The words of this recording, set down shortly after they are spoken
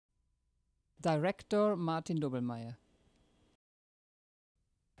Director Martin Doblmeier.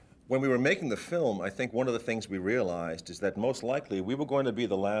 When we were making the film, I think one of the things we realized is that most likely we were going to be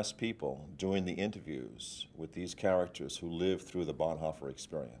the last people doing the interviews with these characters who lived through the Bonhoeffer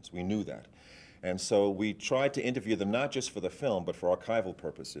experience. We knew that. And so we tried to interview them not just for the film, but for archival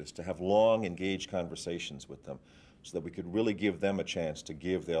purposes, to have long, engaged conversations with them so that we could really give them a chance to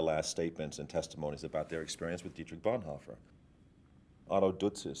give their last statements and testimonies about their experience with Dietrich Bonhoeffer. Otto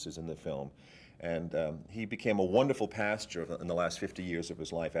Dutzis is in the film, and he became a wonderful pastor in the last 50 years of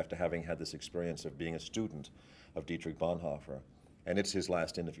his life after having had this experience of being a student of Dietrich Bonhoeffer, and it's his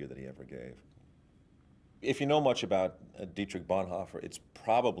last interview that he ever gave. If you know much about Dietrich Bonhoeffer, it's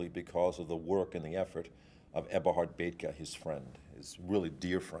probably because of the work and the effort of Eberhard Bethge, his friend, his really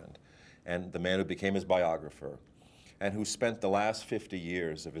dear friend, and the man who became his biographer, and who spent the last 50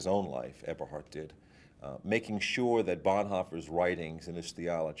 years of his own life, Eberhard did, making sure that Bonhoeffer's writings and his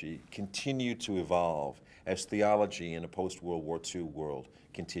theology continued to evolve as theology in a post-World War II world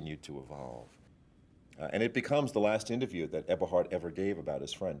continued to evolve. And it becomes the last interview that Eberhard ever gave about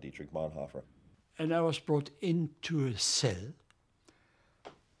his friend, Dietrich Bonhoeffer. And I was brought into a cell,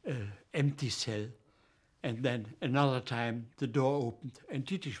 an empty cell, and then another time the door opened and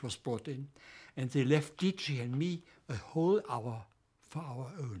Dietrich was brought in, and they left Dietrich and me a whole hour for our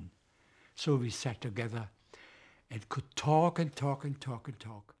own. So we sat together and could talk and talk and talk and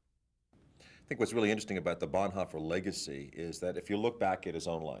talk. I think what's really interesting about the Bonhoeffer legacy is that if you look back at his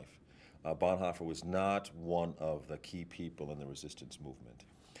own life, Bonhoeffer was not one of the key people in the resistance movement.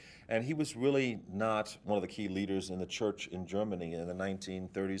 And he was really not one of the key leaders in the church in Germany in the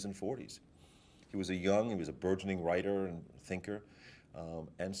 1930s and 40s. He was a burgeoning writer and thinker.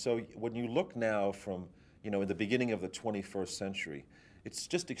 And so when you look now from, in the beginning of the 21st century, it's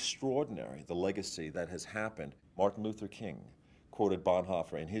just extraordinary, the legacy that has happened. Martin Luther King quoted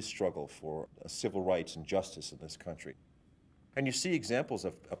Bonhoeffer in his struggle for civil rights and justice in this country. And you see examples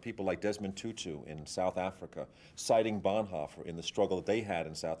of people like Desmond Tutu in South Africa citing Bonhoeffer in the struggle that they had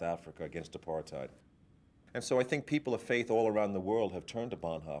in South Africa against apartheid. And so I think people of faith all around the world have turned to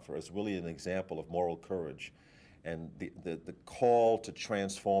Bonhoeffer as really an example of moral courage and the call to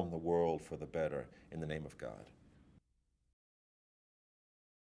transform the world for the better in the name of God.